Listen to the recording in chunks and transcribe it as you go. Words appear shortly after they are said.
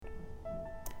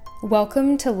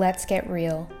Welcome to Let's Get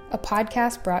Real, a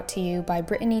podcast brought to you by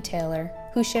Brittany Taylor,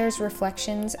 who shares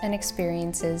reflections and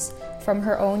experiences from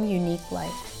her own unique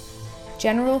life.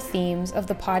 General themes of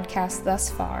the podcast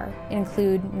thus far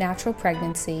include natural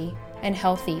pregnancy and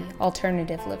healthy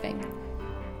alternative living.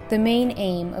 The main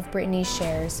aim of Brittany's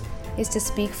shares is to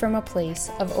speak from a place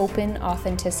of open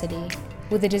authenticity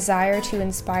with a desire to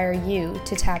inspire you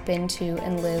to tap into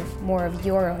and live more of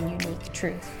your own unique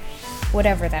truth,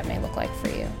 whatever that may look like for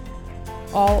you.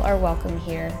 All are welcome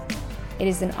here. It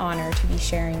is an honor to be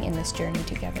sharing in this journey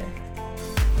together.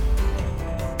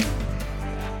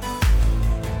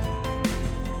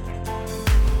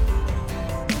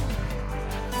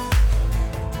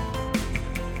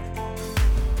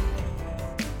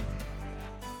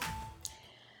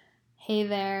 Hey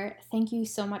there, thank you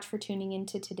so much for tuning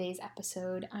into today's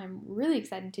episode. I'm really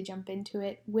excited to jump into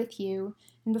it with you.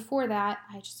 And before that,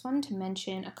 I just wanted to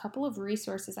mention a couple of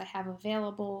resources I have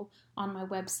available on my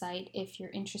website if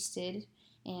you're interested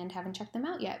and haven't checked them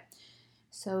out yet.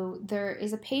 So there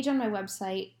is a page on my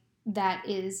website that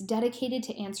is dedicated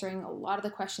to answering a lot of the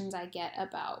questions I get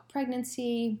about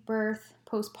pregnancy, birth,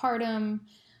 postpartum,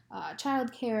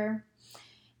 childcare.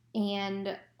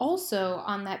 And also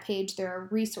on that page, there are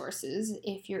resources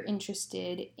if you're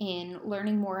interested in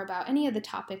learning more about any of the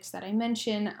topics that I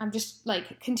mention. I'm just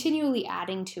continually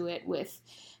adding to it with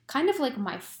kind of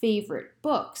my favorite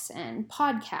books and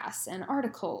podcasts and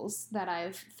articles that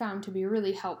I've found to be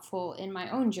really helpful in my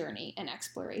own journey and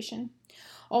exploration.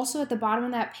 Also at the bottom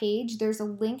of that page, there's a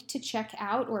link to check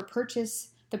out or purchase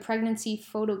the pregnancy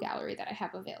photo gallery that I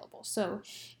have available. So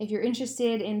if you're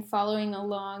interested in following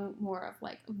along more of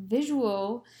a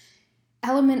visual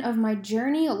element of my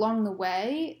journey along the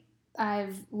way,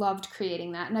 I've loved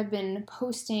creating that. And I've been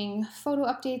posting photo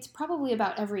updates probably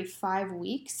about every 5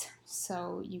 weeks.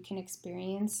 So you can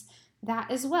experience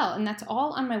that as well. And that's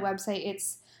all on my website.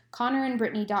 It's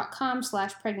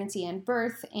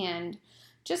connorandbrittany.com/pregnancyandbirth. And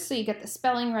just so you get the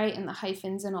spelling right and the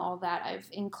hyphens and all that, I've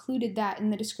included that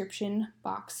in the description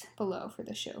box below for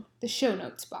the show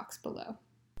notes box below.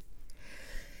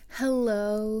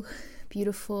 Hello,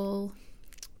 beautiful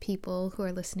people who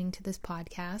are listening to this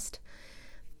podcast.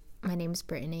 My name's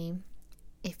Brittany,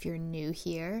 if you're new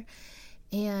here,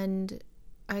 and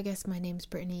I guess my name's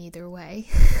Brittany either way.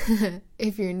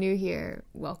 If you're new here,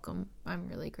 welcome. I'm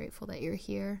really grateful that you're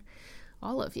here,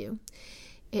 all of you.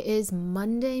 It is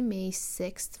Monday, May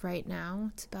 6th right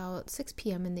now. It's about 6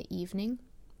 p.m. in the evening,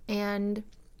 and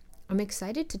I'm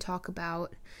excited to talk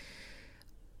about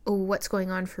what's going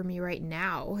on for me right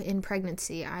now in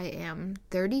pregnancy. I am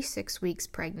 36 weeks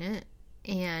pregnant,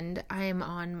 and I am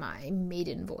on my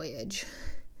maiden voyage.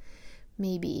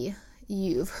 Maybe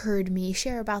you've heard me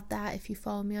share about that if you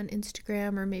follow me on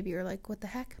Instagram, or maybe you're like, what the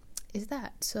heck is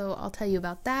that? So I'll tell you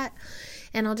about that,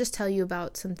 and I'll just tell you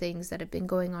about some things that have been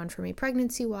going on for me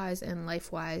pregnancy-wise and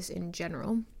life-wise in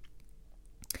general.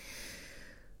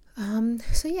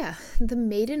 So yeah, the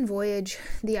maiden voyage,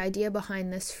 the idea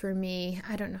behind this for me,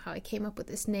 I don't know how I came up with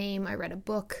this name. I read a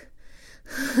book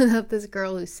about this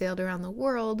girl who sailed around the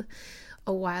world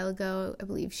a while ago. I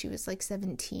believe she was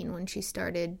 17 when she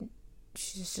started.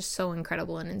 She's just so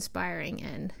incredible and inspiring,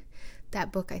 and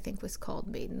that book I think was called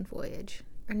Maiden Voyage.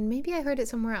 And maybe I heard it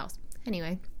somewhere else.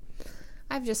 Anyway,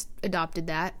 I've just adopted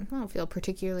that. I don't feel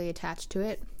particularly attached to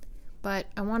it, but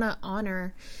I want to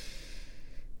honor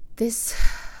this,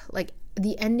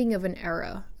 the ending of an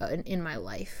era in my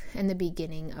life and the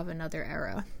beginning of another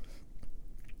era.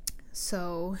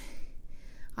 So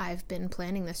I've been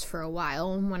planning this for a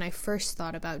while, and when I first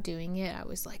thought about doing it, I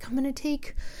was like, I'm going to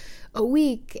take a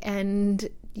week and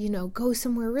go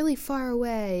somewhere really far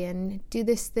away and do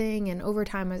this thing. And over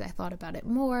time, as I thought about it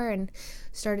more and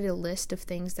started a list of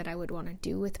things that I would want to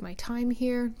do with my time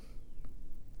here,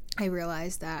 I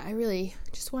realized that I really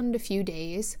just wanted a few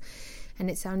days, and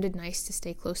it sounded nice to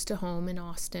stay close to home in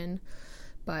Austin,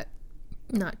 but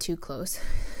not too close,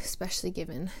 especially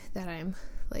given that I'm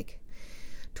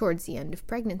towards the end of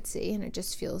pregnancy, and it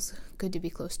just feels good to be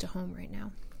close to home right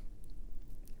now.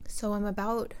 So I'm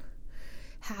about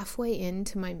halfway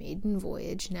into my maiden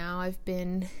voyage now. I've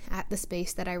been at the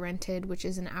space that I rented, which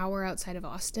is an hour outside of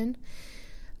Austin.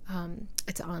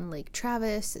 It's on Lake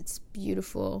Travis. It's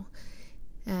beautiful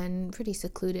and pretty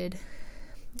secluded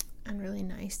and really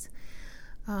nice.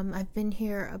 I've been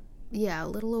here a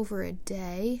little over a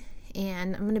day,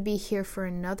 and I'm going to be here for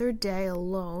another day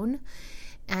alone.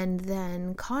 And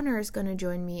then Connor is going to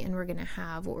join me, and we're going to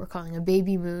have what we're calling a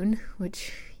baby moon,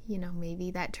 which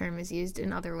maybe that term is used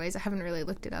in other ways. I haven't really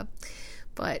looked it up,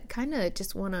 but kind of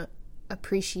just want to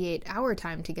appreciate our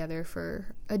time together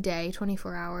for a day,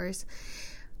 24 hours,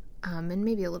 and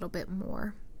maybe a little bit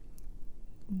more.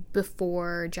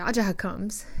 before Jaja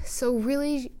comes. So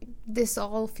really, this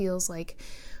all feels like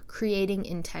creating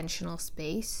intentional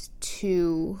space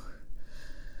to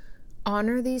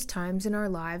honor these times in our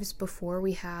lives before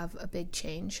we have a big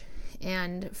change.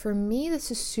 And for me, this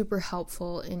is super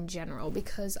helpful in general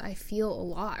because I feel a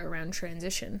lot around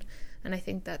transition, and I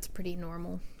think that's pretty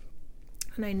normal.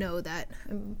 And I know that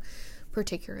I'm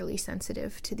particularly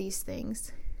sensitive to these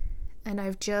things. And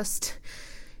I've just,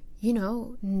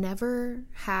 never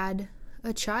had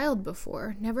a child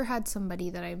before, never had somebody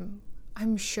that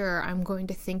I'm sure I'm going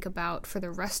to think about for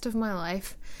the rest of my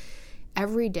life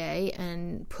every day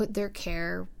and put their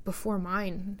care before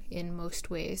mine in most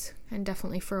ways, and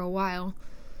definitely for a while.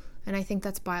 And I think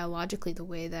that's biologically the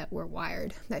way that we're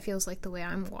wired. That feels like the way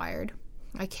I'm wired.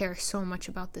 I care so much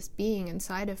about this being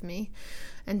inside of me,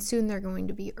 and soon they're going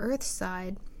to be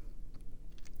Earthside,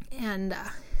 and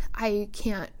I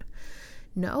can't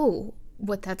know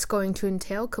what that's going to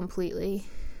entail completely.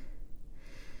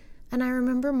 And I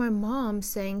remember my mom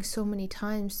saying so many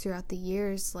times throughout the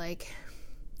years, like,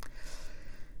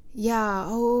 yeah,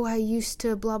 I used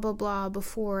to blah, blah, blah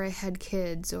before I had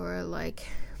kids, or like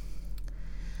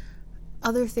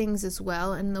other things as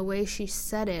well. And the way she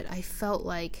said it, I felt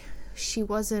like she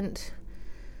wasn't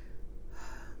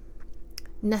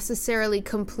necessarily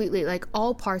completely, like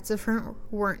all parts of her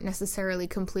weren't necessarily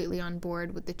completely on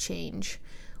board with the change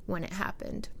when it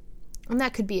happened. And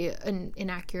that could be an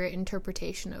inaccurate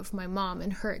interpretation of my mom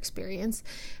and her experience.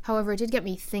 However, it did get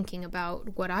me thinking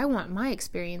about what I want my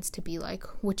experience to be like,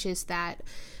 which is that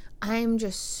I'm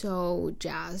just so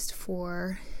jazzed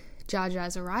for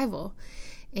Jaja's arrival.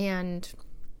 And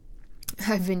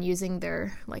I've been using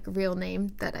their real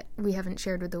name that we haven't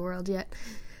shared with the world yet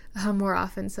more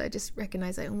often, so I just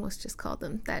recognize I almost just called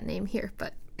them that name here,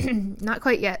 but not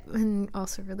quite yet, and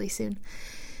also really soon.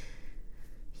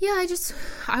 Yeah,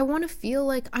 I want to feel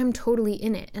like I'm totally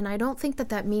in it, and I don't think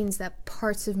that means that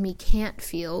parts of me can't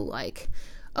feel like,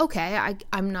 okay,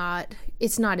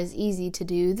 it's not as easy to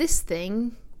do this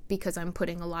thing because I'm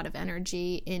putting a lot of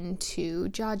energy into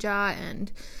Jaja and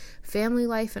family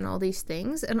life and all these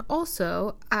things. And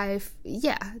also,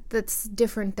 that's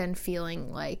different than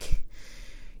feeling like,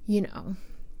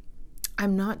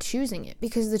 I'm not choosing it,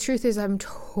 because the truth is I'm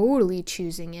totally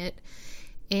choosing it.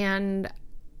 And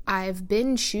I've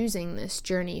been choosing this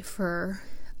journey for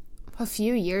a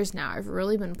few years now. I've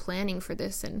really been planning for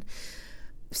this and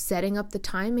setting up the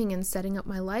timing and setting up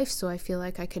my life so I feel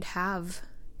like I could have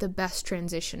the best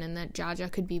transition and that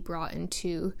Jaja could be brought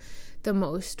into the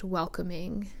most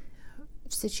welcoming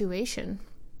situation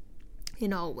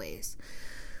in all ways.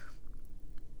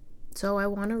 So I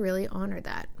want to really honor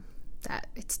that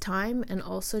it's time, and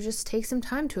also just take some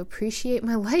time to appreciate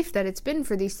my life that it's been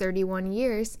for these 31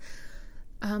 years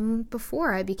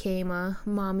before I became a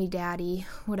mommy, daddy,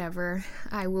 whatever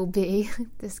I will be,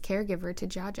 this caregiver to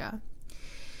Jaja.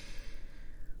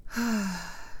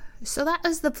 So that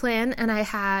was the plan, and I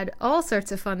had all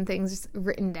sorts of fun things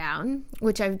written down,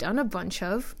 which I've done a bunch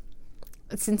of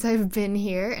since I've been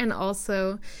here, and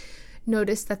also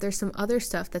noticed that there's some other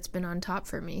stuff that's been on top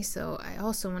for me, so I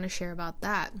also want to share about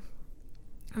that.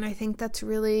 And I think that's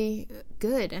really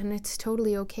good, and it's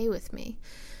totally okay with me.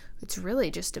 It's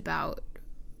really just about,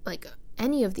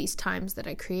 any of these times that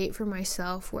I create for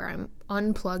myself where I'm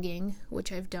unplugging,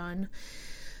 which I've done,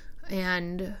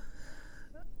 and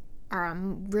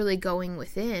I'm really going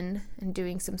within and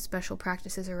doing some special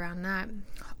practices around that.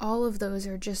 All of those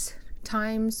are just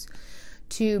times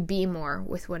to be more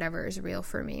with whatever is real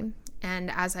for me.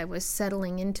 And as I was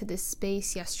settling into this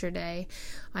space yesterday,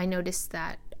 I noticed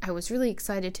that I was really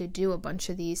excited to do a bunch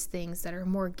of these things that are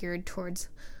more geared towards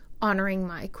honoring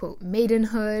my, quote,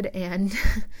 maidenhood and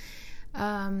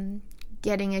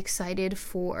getting excited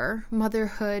for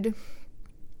motherhood.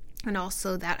 And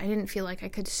also that I didn't feel like I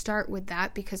could start with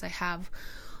that because I have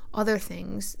other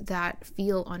things that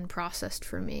feel unprocessed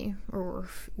for me, or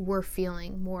were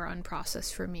feeling more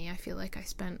unprocessed for me. I feel like I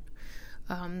spent,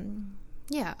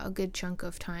 a good chunk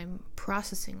of time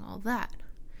processing all that.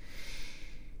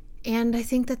 And I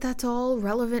think that that's all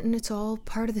relevant, and it's all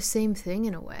part of the same thing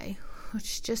in a way,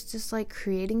 which just is like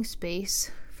creating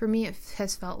space. For me, it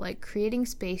has felt like creating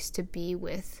space to be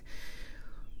with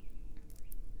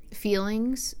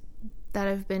feelings that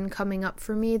have been coming up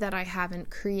for me that I haven't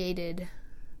created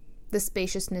the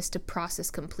spaciousness to process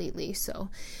completely. So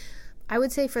I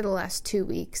would say for the last 2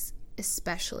 weeks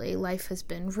especially, life has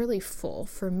been really full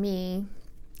for me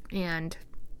and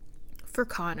for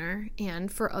Connor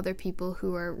and for other people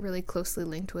who are really closely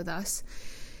linked with us,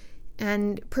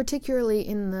 and particularly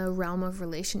in the realm of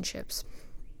relationships.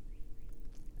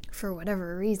 for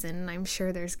whatever reason, I'm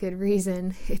sure there's good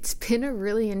reason, it's been a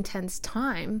really intense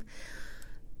time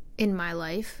in my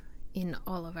life, in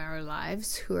all of our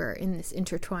lives who are in this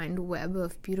intertwined web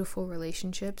of beautiful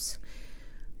relationships.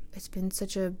 It's been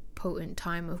such a potent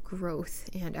time of growth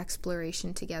and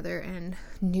exploration together, and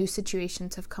new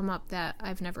situations have come up that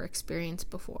I've never experienced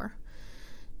before,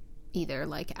 either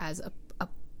like as a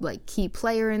like key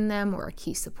player in them or a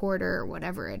key supporter or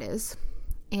whatever it is.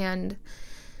 And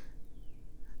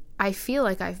I feel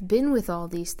like I've been with all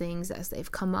these things as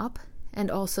they've come up, and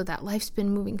also that life's been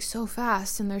moving so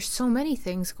fast and there's so many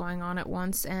things going on at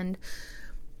once, and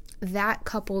that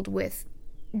coupled with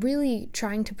really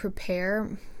trying to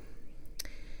prepare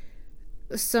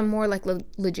some more like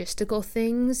logistical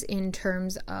things in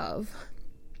terms of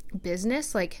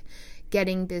business, like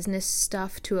getting business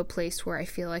stuff to a place where I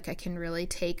feel like I can really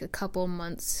take a couple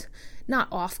months, not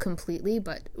off completely,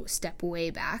 but step way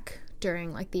back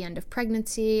during like the end of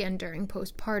pregnancy and during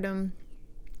postpartum.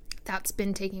 That's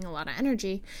been taking a lot of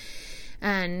energy,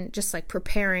 and just like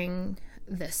preparing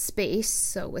the space.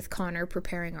 So with Connor,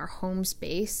 preparing our home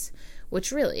space,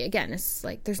 which really, again, is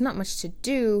like there's not much to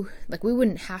do. Like we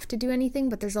wouldn't have to do anything,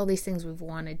 but there's all these things we've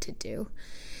wanted to do.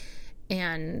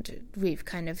 And we've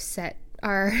kind of set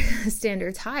our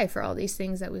standards high for all these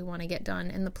things that we want to get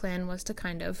done. And the plan was to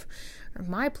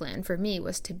my plan for me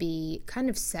was to be kind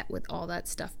of set with all that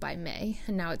stuff by May.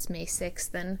 And now it's May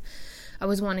 6th, and I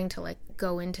was wanting to like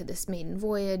go into this maiden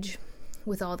voyage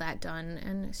with all that done,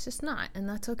 and it's just not, and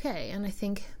that's okay. And I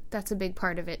think that's a big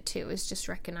part of it too, is just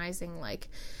recognizing like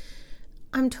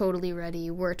I'm totally ready,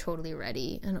 we're totally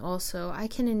ready, and also I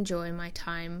can enjoy my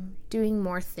time doing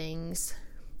more things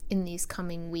in these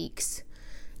coming weeks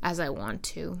as I want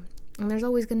to, and there's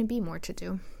always going to be more to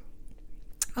do.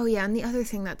 Oh yeah, and the other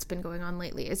thing that's been going on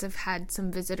lately is I've had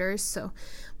some visitors. So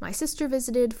my sister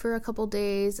visited for a couple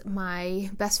days,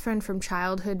 my best friend from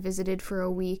childhood visited for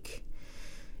a week,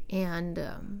 and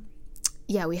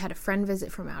we had a friend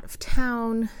visit from out of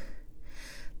town.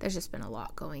 There's just been a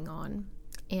lot going on,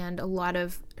 and a lot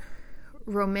of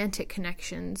romantic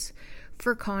connections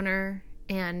for Connor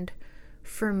and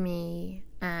for me,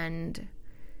 and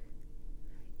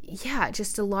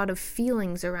just a lot of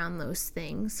feelings around those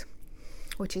things,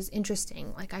 which is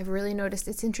interesting. Like I've really noticed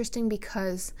it's interesting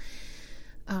because,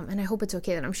 and I hope it's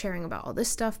okay that I'm sharing about all this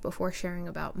stuff before sharing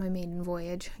about my maiden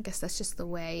voyage. I guess that's just the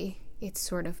way it's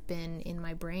sort of been in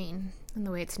my brain and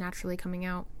the way it's naturally coming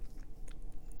out.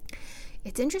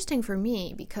 It's interesting for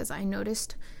me because I've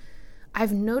noticed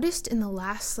in the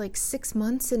last like 6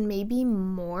 months and maybe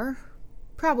more,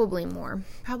 probably more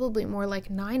like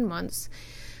 9 months,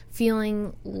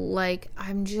 feeling like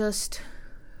I'm just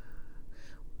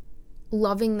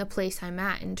loving the place I'm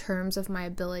at in terms of my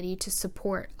ability to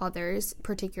support others,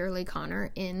 particularly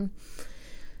Connor, in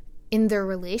their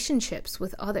relationships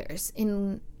with others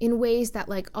in ways that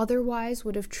like otherwise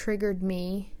would have triggered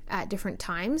me at different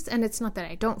times. And it's not that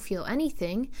I don't feel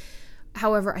anything.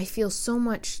 However, I feel so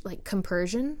much like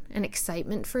compersion and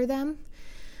excitement for them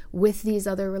with these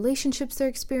other relationships they're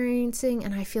experiencing,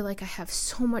 and I feel like I have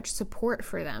so much support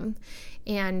for them,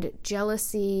 and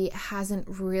jealousy hasn't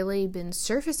really been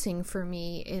surfacing for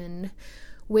me in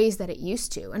ways that it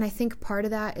used to. And I think part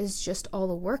of that is just all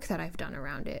the work that I've done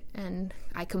around it, and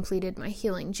I completed my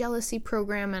healing jealousy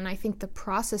program, and I think the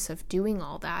process of doing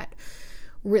all that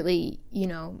really,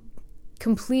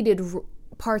 completed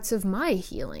parts of my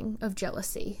healing of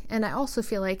jealousy. And I also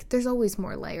feel like there's always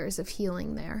more layers of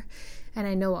healing there, and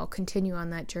I know I'll continue on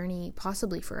that journey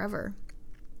possibly forever.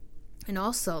 And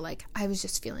also, like, I was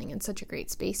just feeling in such a great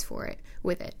space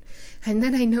with it. And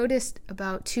then I noticed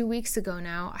about 2 weeks ago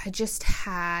now, I just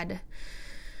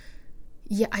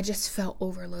felt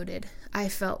overloaded. I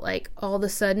felt like all of a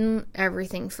sudden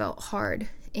everything felt hard.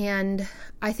 And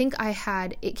I think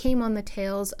it came on the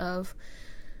tails of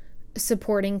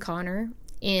supporting Connor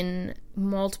in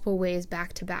multiple ways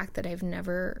back to back that I've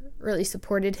never really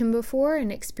supported him before,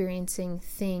 and experiencing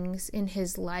things in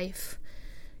his life,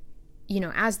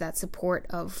 as that support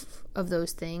of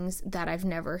those things that I've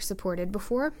never supported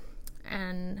before.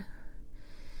 And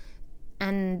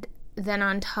then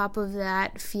on top of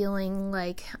that, feeling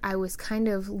like I was kind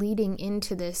of leading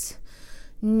into this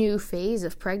new phase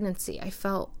of pregnancy. I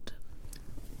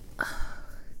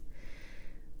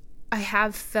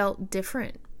have felt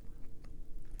different.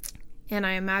 And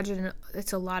I imagine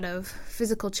it's a lot of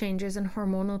physical changes and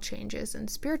hormonal changes and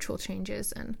spiritual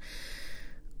changes. And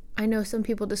I know some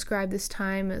people describe this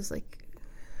time as like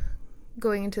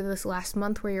going into this last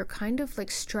month where you're kind of like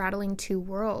straddling two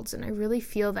worlds. And I really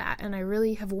feel that. And I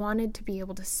really have wanted to be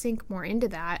able to sink more into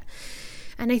that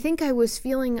And I think I was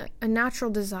feeling a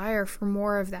natural desire for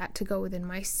more of that to go within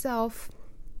myself,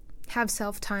 have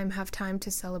self-time, have time to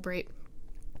celebrate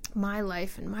my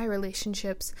life and my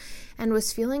relationships, and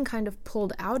was feeling kind of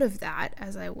pulled out of that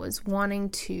as I was wanting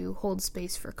to hold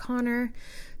space for Connor,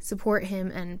 support him,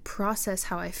 and process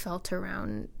how I felt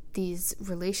around these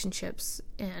relationships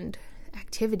and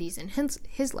activities in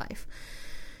his life.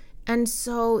 And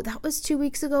so that was 2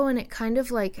 weeks ago, and it kind of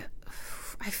like,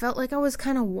 I felt like I was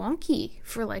kind of wonky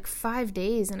for like 5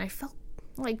 days, and I felt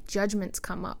like judgments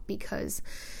come up because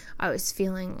I was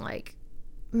feeling like,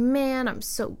 man, I'm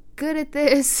so good at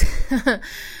this.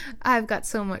 I've got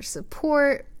so much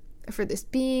support for this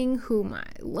being whom I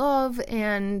love,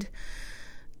 and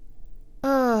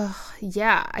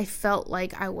I felt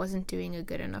like I wasn't doing a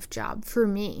good enough job for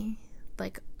me.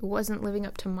 Like, it wasn't living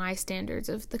up to my standards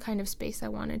of the kind of space I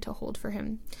wanted to hold for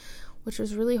him, which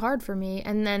was really hard for me.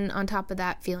 And then on top of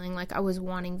that, feeling like I was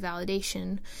wanting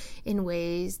validation in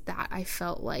ways that I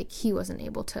felt like he wasn't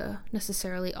able to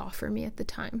necessarily offer me at the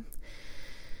time.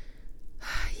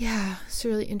 Yeah, it's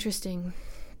really interesting.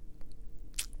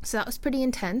 So that was pretty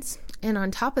intense. And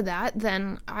on top of that,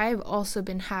 then I've also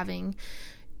been having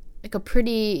like a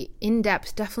pretty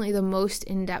in-depth, definitely the most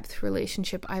in-depth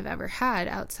relationship I've ever had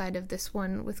outside of this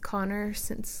one with Connor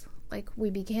since like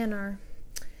we began our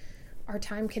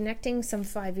time connecting some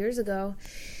 5 years ago.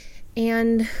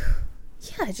 And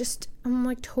yeah, I'm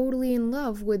like totally in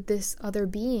love with this other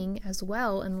being as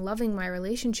well, and loving my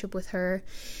relationship with her.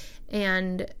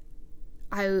 And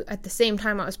at the same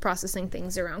time I was processing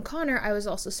things around Connor, I was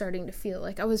also starting to feel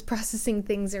like I was processing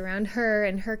things around her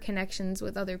and her connections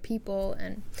with other people,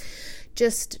 and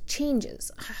just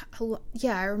changes.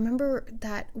 Yeah, I remember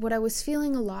that what I was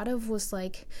feeling a lot of was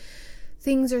like,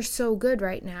 things are so good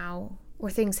right now, or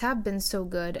things have been so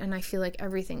good, and I feel like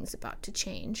everything's about to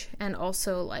change. And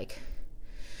also like,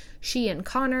 she and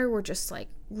Connor were just like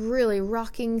really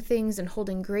rocking things and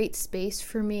holding great space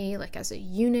for me, like as a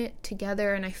unit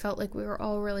together. And I felt like we were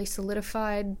all really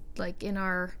solidified, like in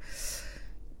our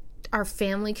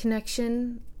family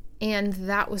connection. And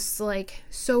that was like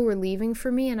so relieving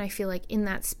for me. And I feel like in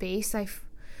that space, I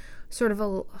sort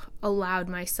of allowed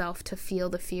myself to feel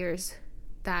the fears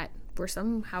that were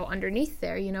somehow underneath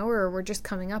there, or were just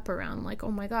coming up around like,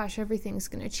 oh my gosh, everything's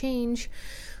going to change.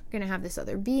 Gonna have this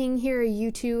other being here,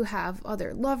 you two have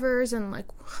other lovers, and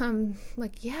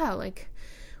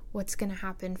what's gonna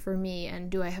happen for me, and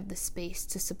do I have the space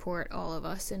to support all of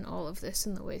us in all of this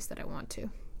in the ways that I want to?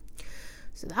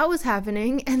 So that was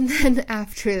happening. And then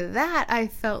after that, I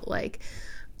felt like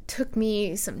it took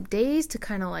me some days to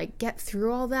kind of like get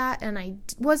through all that, and I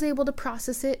was able to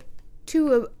process it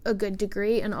to a good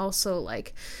degree, and also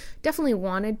like definitely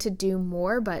wanted to do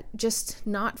more, but just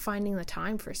not finding the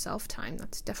time for self-time.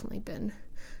 That's definitely been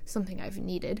something I've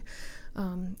needed,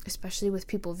 especially with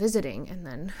people visiting, and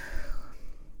then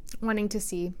wanting to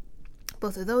see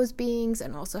both of those beings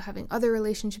and also having other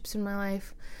relationships in my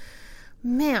life.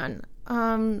 Man,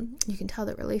 you can tell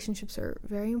that relationships are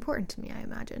very important to me, I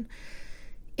imagine.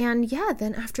 And yeah,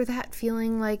 then after that,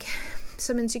 feeling like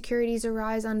some insecurities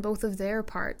arise on both of their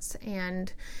parts,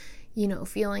 and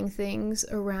feeling things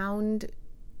around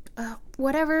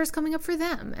whatever is coming up for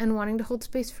them, and wanting to hold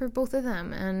space for both of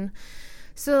them. And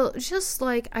so just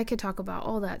like, I could talk about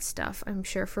all that stuff, I'm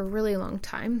sure, for a really long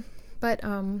time. But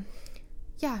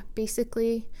yeah,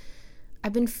 basically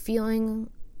I've been feeling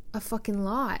a fucking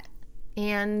lot.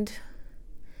 And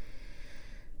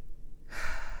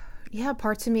yeah,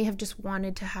 parts of me have just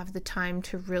wanted to have the time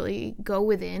to really go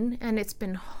within, and it's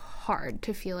been hard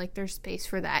to feel like there's space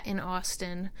for that in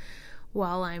Austin,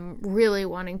 while I'm really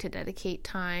wanting to dedicate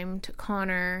time to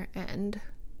Connor and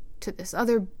to this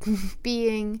other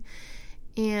being.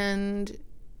 And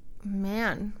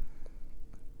man,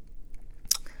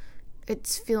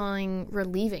 it's feeling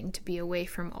relieving to be away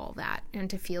from all that, and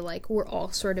to feel like we're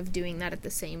all sort of doing that at the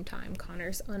same time.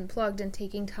 Connor's unplugged and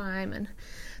taking time, and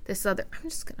this other, I'm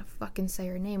just gonna fucking say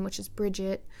her name, which is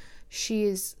Bridget, she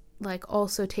is like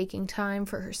also taking time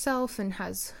for herself and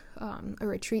has a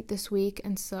retreat this week.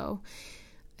 And so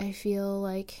I feel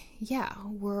like, yeah,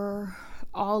 we're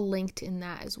all linked in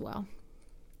that as well.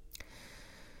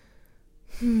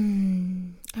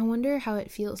 I wonder how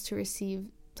it feels to receive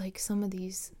like some of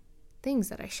these things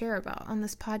that I share about on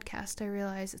this podcast. I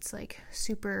realize it's like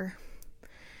super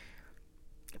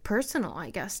personal,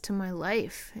 I guess, to my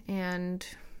life. And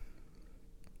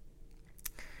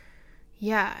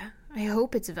yeah, I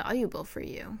hope it's valuable for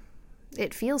you.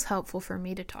 It feels helpful for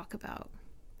me to talk about.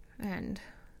 And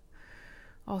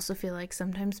also feel like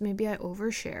sometimes maybe I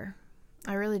overshare.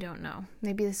 I really don't know.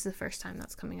 Maybe this is the first time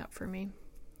that's coming up for me.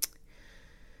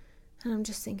 And I'm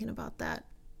just thinking about that.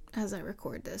 as I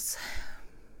record this.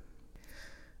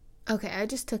 Okay, I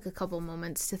just took a couple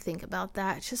moments to think about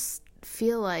that. Just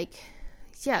feel like,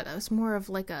 yeah, that was more of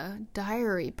like a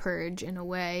diary purge in a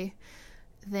way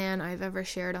than I've ever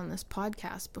shared on this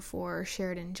podcast before, or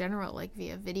shared in general, like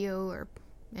via video or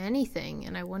anything.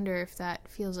 And I wonder if that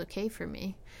feels okay for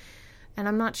me. And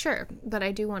I'm not sure, but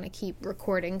I do want to keep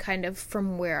recording kind of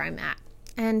from where I'm at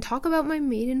and talk about my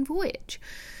maiden voyage.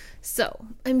 So,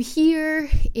 I'm here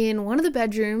in one of the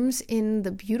bedrooms in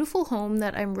the beautiful home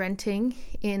that I'm renting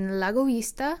in Lago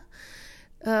Vista,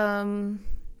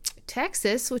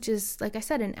 Texas, which is, like I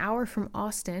said, an hour from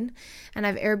Austin, and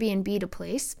I've Airbnb'd a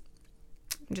place.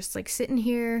 I'm just like sitting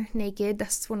here naked.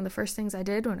 That's one of the first things I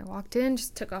did when I walked in,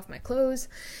 just took off my clothes.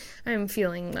 I'm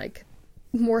feeling like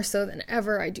more so than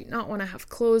ever, I do not want to have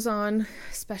clothes on,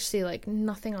 especially like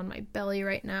nothing on my belly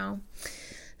right now.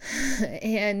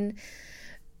 And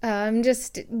I'm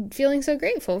just feeling so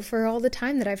grateful for all the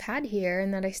time that I've had here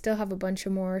and that I still have a bunch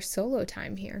of more solo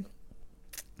time here.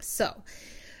 So,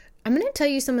 I'm going to tell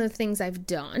you some of the things I've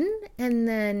done and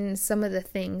then some of the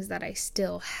things that I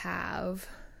still have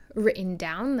written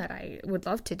down that I would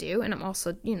love to do. And I'm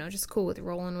also, just cool with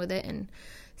rolling with it and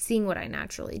seeing what I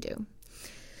naturally do.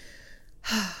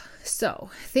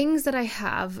 So, things that I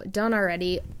have done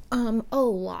already, a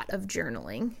lot of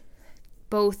journaling.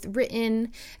 Both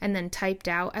written and then typed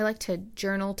out. I like to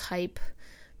type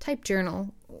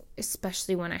journal,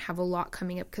 especially when I have a lot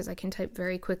coming up because I can type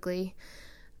very quickly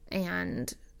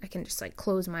and I can just like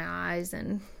close my eyes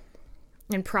and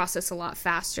process a lot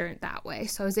faster that way.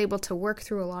 So I was able to work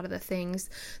through a lot of the things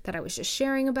that I was just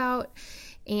sharing about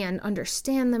and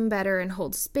understand them better and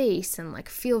hold space and like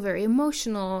feel very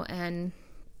emotional and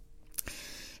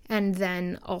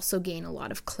then also gain a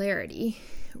lot of clarity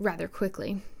rather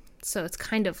quickly. So it's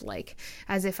kind of like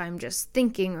as if I'm just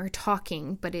thinking or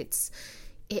talking, but it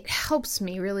helps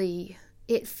me really,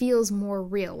 it feels more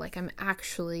real, like I'm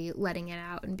actually letting it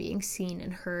out and being seen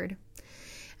and heard.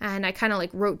 And I kind of like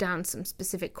wrote down some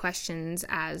specific questions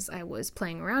as I was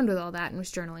playing around with all that and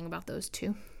was journaling about those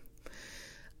too.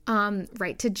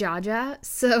 Right to Jaja.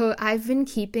 So I've been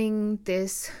keeping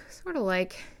this sort of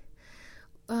like,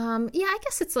 I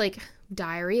guess it's like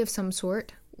diary of some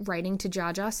sort, writing to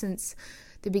Jaja since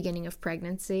the beginning of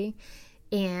pregnancy,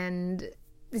 and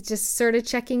just sort of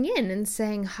checking in and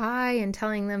saying hi and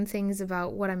telling them things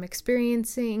about what I'm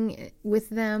experiencing with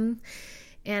them.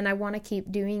 And I want to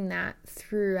keep doing that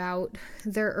throughout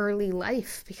their early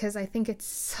life because I think it's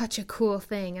such a cool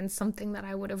thing and something that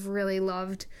I would have really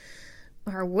loved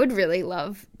or would really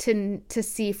love to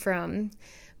see from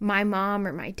my mom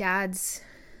or my dad's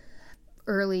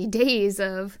early days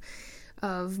of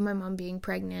my mom being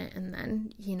pregnant and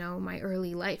then, my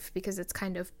early life, because it's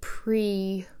kind of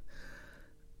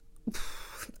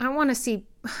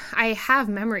I have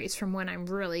memories from when I'm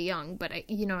really young, but I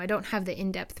don't have the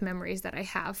in-depth memories that I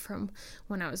have from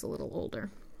when I was a little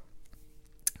older.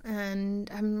 And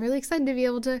I'm really excited to be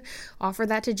able to offer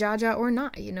that to Jaja or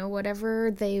not,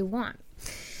 whatever they want.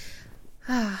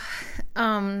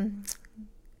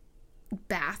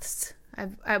 Baths.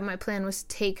 My plan was to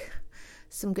take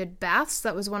some good baths.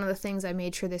 That was one of the things I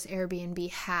made sure this Airbnb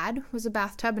had, was a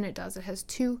bathtub, and it does. It has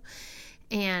 2.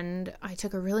 And I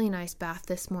took a really nice bath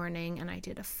this morning, and I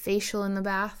did a facial in the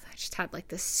bath. I just had like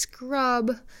this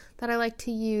scrub that I like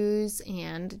to use,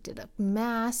 and did a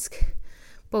mask.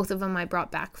 Both of them I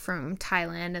brought back from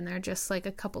Thailand, and they're just like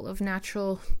a couple of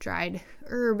natural dried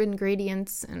herb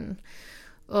ingredients, and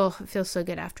it feels so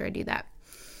good after I do that.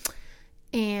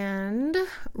 And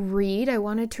read. I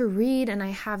wanted to read, and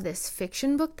I have this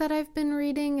fiction book that I've been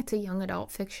reading. It's a young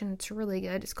adult fiction. It's really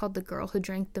good. It's called The Girl Who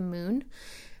Drank the Moon,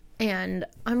 and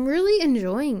I'm really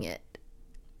enjoying it.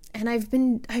 And I've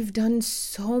done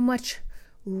so much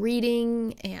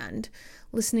reading and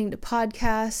listening to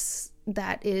podcasts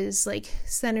that is like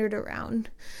centered around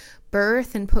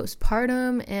birth and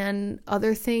postpartum and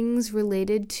other things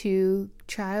related to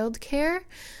childcare,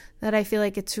 that I feel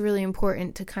like it's really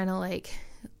important to kind of like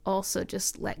also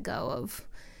just let go of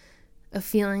a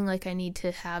feeling like I need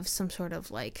to have some sort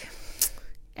of like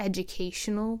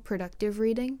educational, productive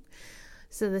reading.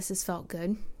 So this has felt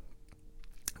good.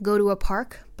 Go to a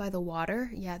park by the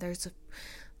water. Yeah,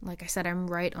 like I said, I'm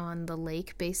right on the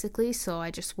lake basically. So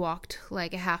I just walked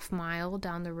like a half mile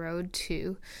down the road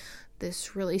to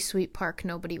this really sweet park.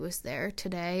 Nobody was there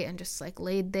today, and just like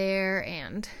laid there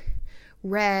and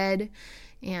read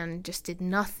and just did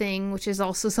nothing, which is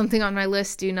also something on my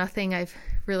list. Do nothing. I've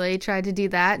really tried to do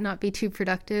that, not be too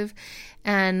productive,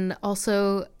 and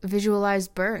also visualize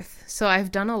birth. So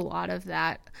I've done a lot of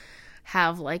that.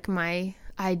 Have like my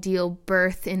ideal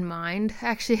birth in mind. I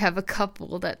actually have a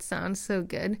couple that sound so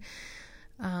good.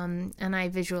 And I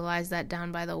visualized that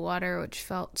down by the water, which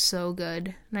felt so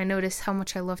good. And I noticed how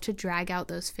much I love to drag out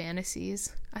those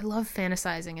fantasies. I love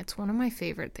fantasizing. It's one of my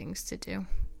favorite things to do.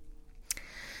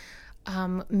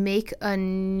 Make a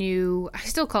new, I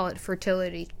still call it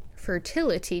fertility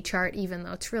chart, even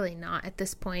though it's really not at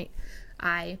this point.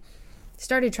 I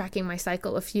started tracking my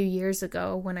cycle a few years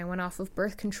ago when I went off of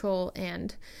birth control,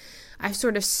 and I've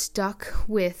sort of stuck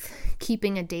with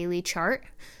keeping a daily chart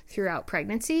throughout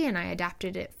pregnancy, and I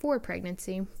adapted it for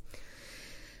pregnancy.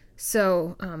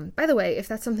 So, by the way, if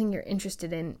that's something you're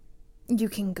interested in, you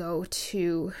can go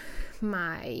to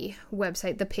my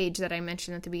website, the page that I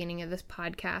mentioned at the beginning of this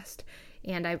podcast,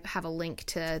 and I have a link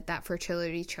to that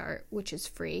fertility chart, which is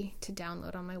free to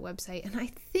download on my website. And I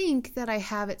think that I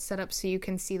have it set up so you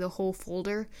can see the whole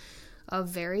folder of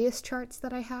various charts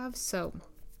that I have. So,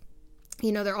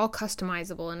 they're all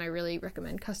customizable, and I really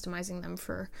recommend customizing them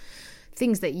for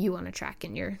things that you want to track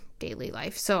in your daily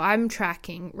life. So I'm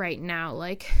tracking right now,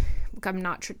 like I'm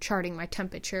not charting my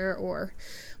temperature or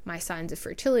my signs of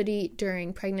fertility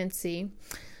during pregnancy.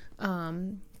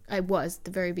 I was at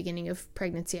the very beginning of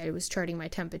pregnancy, I was charting my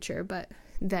temperature, but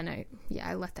then I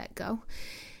let that go.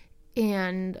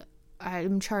 And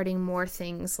I'm charting more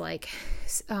things like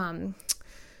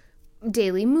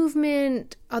daily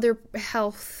movement, other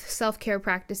health, self-care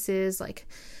practices like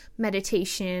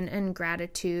meditation and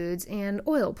gratitudes and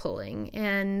oil pulling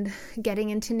and getting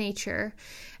into nature,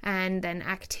 and then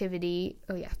activity.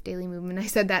 Oh yeah, daily movement. I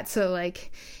said that. So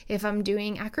like if I'm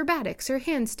doing acrobatics or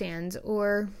handstands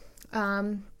or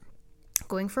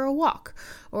going for a walk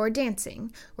or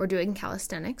dancing or doing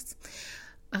calisthenics,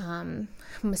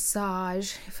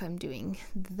 massage, if I'm doing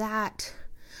that,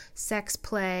 sex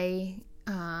play.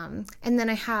 And then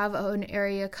I have an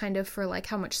area kind of for like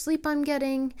how much sleep I'm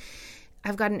getting.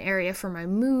 I've got an area for my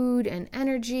mood and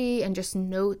energy and just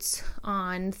notes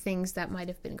on things that might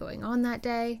have been going on that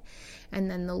day.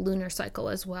 And then the lunar cycle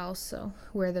as well, so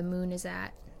where the moon is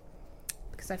at,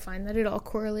 because I find that it all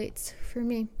correlates for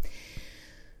me.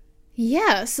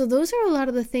 Yeah, so those are a lot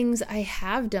of the things I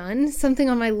have done. Something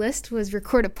on my list was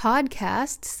record a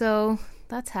podcast, so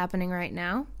that's happening right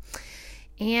now.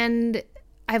 And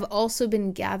I've also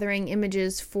been gathering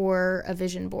images for a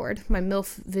vision board, my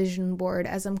MILF vision board,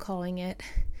 as I'm calling it,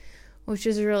 which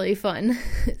is really fun.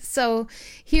 So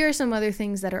here are some other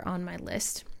things that are on my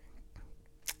list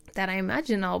that I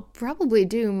imagine I'll probably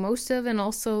do most of, and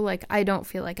also like I don't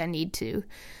feel like I need to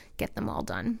get them all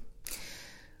done.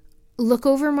 Look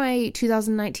over my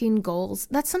 2019 goals.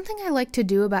 That's something I like to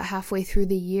do about halfway through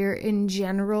the year in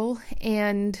general,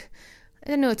 and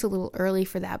I know it's a little early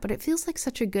for that, but it feels like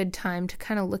such a good time to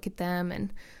kind of look at them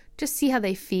and just see how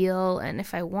they feel. And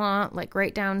if I want, like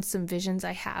write down some visions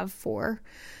I have for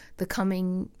the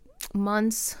coming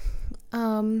months.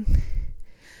 I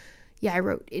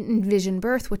wrote envision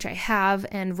birth, which I have,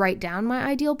 and write down my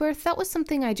ideal birth. That was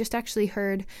something I just actually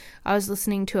heard. I was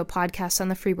listening to a podcast on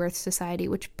the Free Birth Society,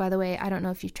 which, by the way, I don't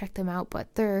know if you checked them out,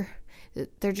 but they're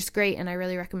just great, and I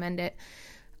really recommend it.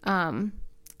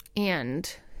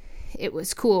 And it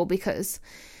was cool because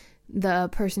the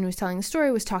person who was telling the story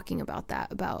was talking about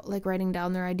that, about like writing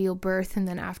down their ideal birth and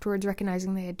then afterwards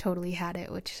recognizing they had totally had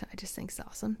it, which I just think is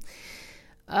awesome.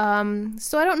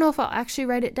 So I don't know if I'll actually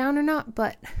write it down or not,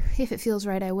 but if it feels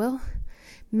right, I will.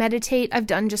 Meditate. I've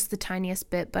done just the tiniest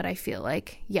bit, but I feel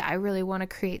like, I really want to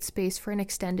create space for an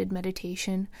extended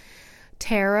meditation.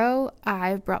 Tarot.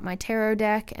 I've brought my tarot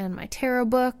deck and my tarot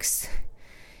books,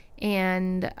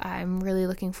 and I'm really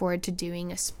looking forward to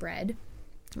doing a spread,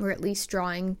 or at least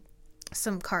drawing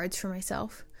some cards for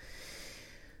myself.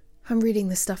 I'm reading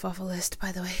this stuff off a list,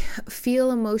 by the way.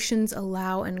 Feel emotions,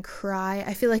 allow, and cry.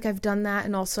 I feel like I've done that,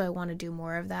 and also I want to do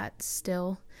more of that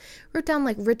still. Wrote down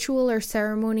like ritual or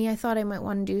ceremony. I thought I might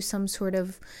want to do some sort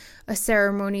of a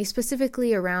ceremony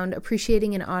specifically around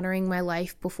appreciating and honoring my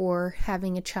life before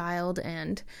having a child,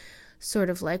 and sort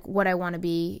of like what I want to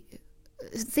be,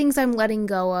 things I'm letting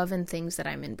go of and things that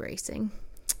I'm embracing.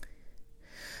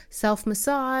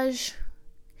 Self-massage.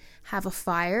 Have a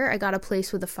fire. I got a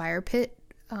place with a fire pit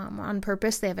on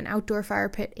purpose. They have an outdoor fire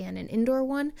pit and an indoor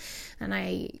one, and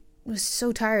I was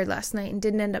so tired last night and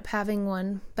didn't end up having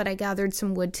one, but I gathered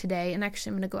some wood today, and actually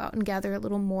I'm going to go out and gather a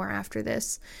little more after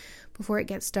this before it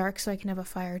gets dark so I can have a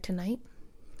fire tonight.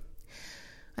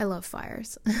 I love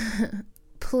fires.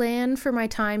 Plan for my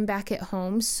time back at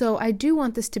home. So I do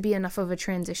want this to be enough of a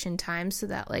transition time so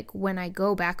that like when I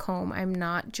go back home, I'm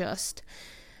not just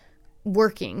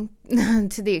working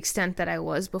to the extent that I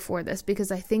was before this,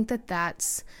 because I think that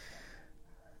that's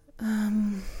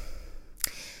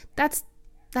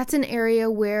that's an area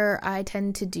where I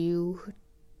tend to do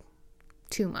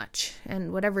too much,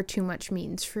 and whatever too much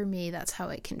means for me, that's how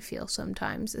it can feel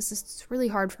sometimes. It's really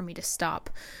hard for me to stop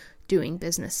doing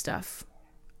business stuff.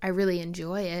 I really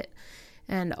enjoy it,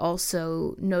 and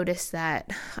also notice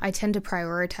that I tend to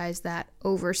prioritize that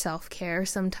over self-care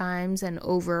sometimes, and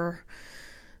over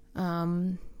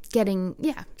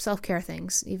self-care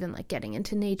things, even like getting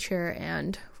into nature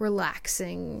and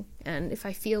relaxing. And if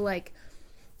I feel like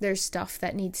there's stuff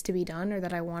that needs to be done or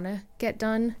that I want to get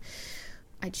done,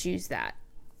 I choose that,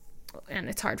 and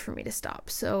it's hard for me to stop.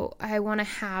 So I want to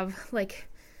have like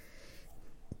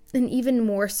an even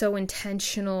more so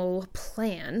intentional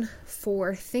plan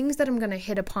for things that I'm going to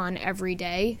hit upon every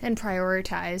day and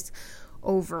prioritize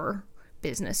over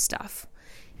business stuff.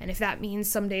 And if that means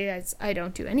some days I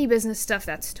don't do any business stuff,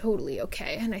 that's totally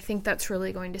okay. And I think that's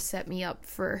really going to set me up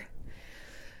for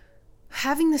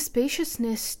having the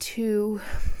spaciousness to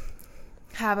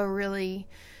have a really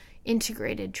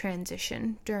integrated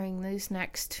transition during these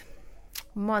next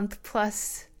month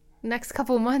plus next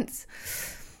couple months.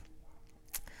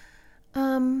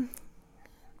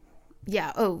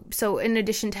 So in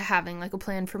addition to having like a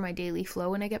plan for my daily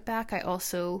flow when I get back, I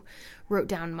also wrote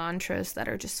down mantras that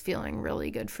are just feeling really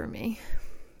good for me.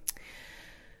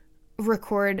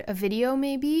 Record a video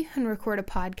maybe, and record a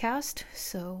podcast.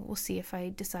 So we'll see if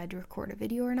I decide to record a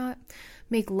video or not.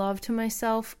 Make love to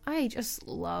myself. I just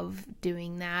love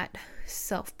doing that.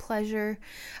 Self-pleasure.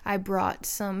 I brought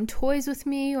some toys with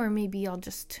me, or maybe I'll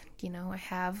just, I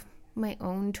have my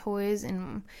own toys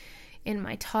in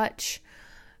my touch.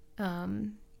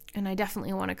 And I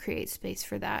definitely want to create space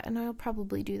for that. And I'll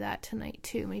probably do that tonight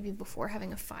too, maybe before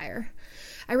having a fire.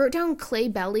 I wrote down clay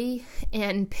belly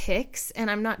and pics, and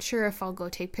I'm not sure if I'll go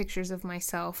take pictures of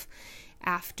myself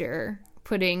after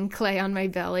putting clay on my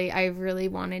belly. I really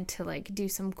wanted to like do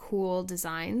some cool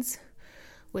designs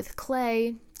with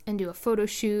clay and do a photo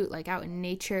shoot like out in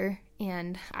nature.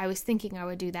 And I was thinking I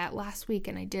would do that last week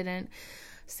and I didn't.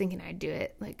 I was thinking I'd do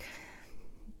it like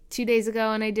 2 days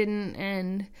ago and I didn't,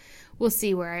 and we'll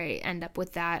see where I end up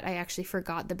with that. I actually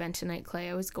forgot the bentonite clay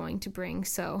I was going to bring,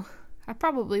 so I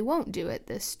probably won't do it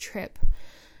this trip,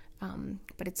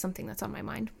 but it's something that's on my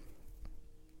mind.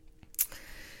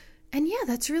 And yeah,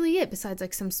 that's really it, besides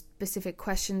like some specific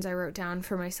questions I wrote down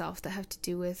for myself that have to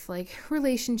do with like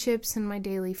relationships and my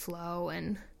daily flow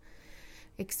and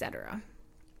etc.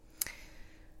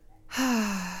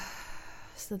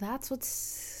 So that's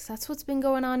what's been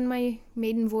going on in my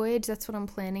maiden voyage. That's what I'm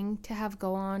planning to have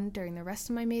go on during the rest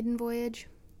of my maiden voyage.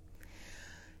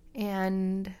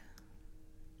 And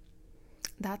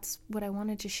that's what I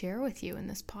wanted to share with you in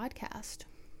this podcast.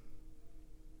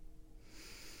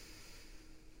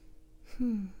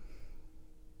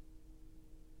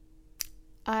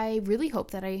 I really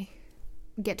hope that I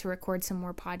get to record some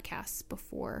more podcasts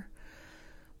before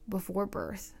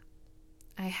birth.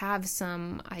 I have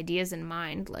some ideas in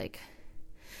mind, like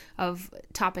of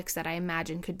topics that I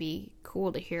imagine could be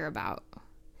cool to hear about.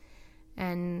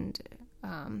 And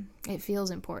it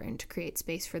feels important to create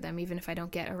space for them, even if I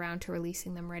don't get around to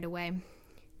releasing them right away.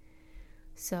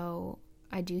 So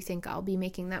I do think I'll be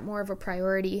making that more of a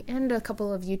priority, and a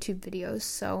couple of YouTube videos.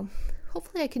 So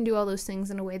hopefully I can do all those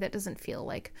things in a way that doesn't feel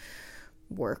like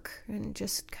work and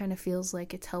just kind of feels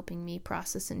like it's helping me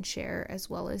process and share, as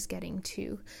well as getting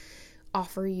to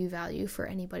offer you value for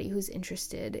anybody who's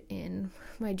interested in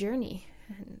my journey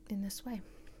in this way.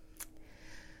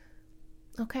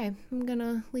 Okay, I'm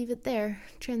gonna leave it there.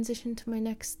 Transition to my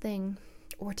next thing,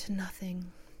 or to nothing,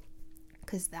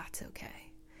 because that's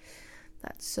okay.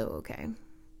 That's so okay.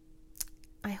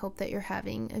 I hope that you're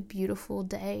having a beautiful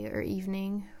day or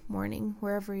evening, morning,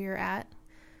 wherever you're at.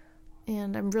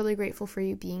 And I'm really grateful for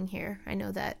you being here. I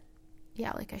know that,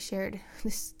 like I shared,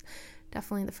 this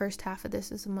definitely the first half of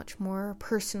this is a much more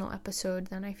personal episode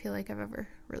than I feel like I've ever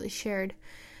really shared.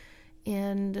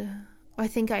 And I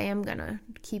think I am gonna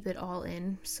keep it all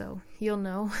in, so you'll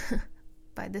know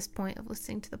by this point of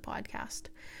listening to the podcast.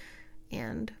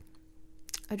 And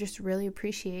I just really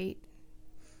appreciate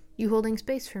you holding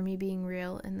space for me being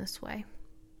real in this way.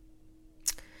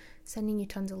 Sending you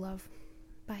tons of love.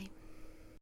 Bye.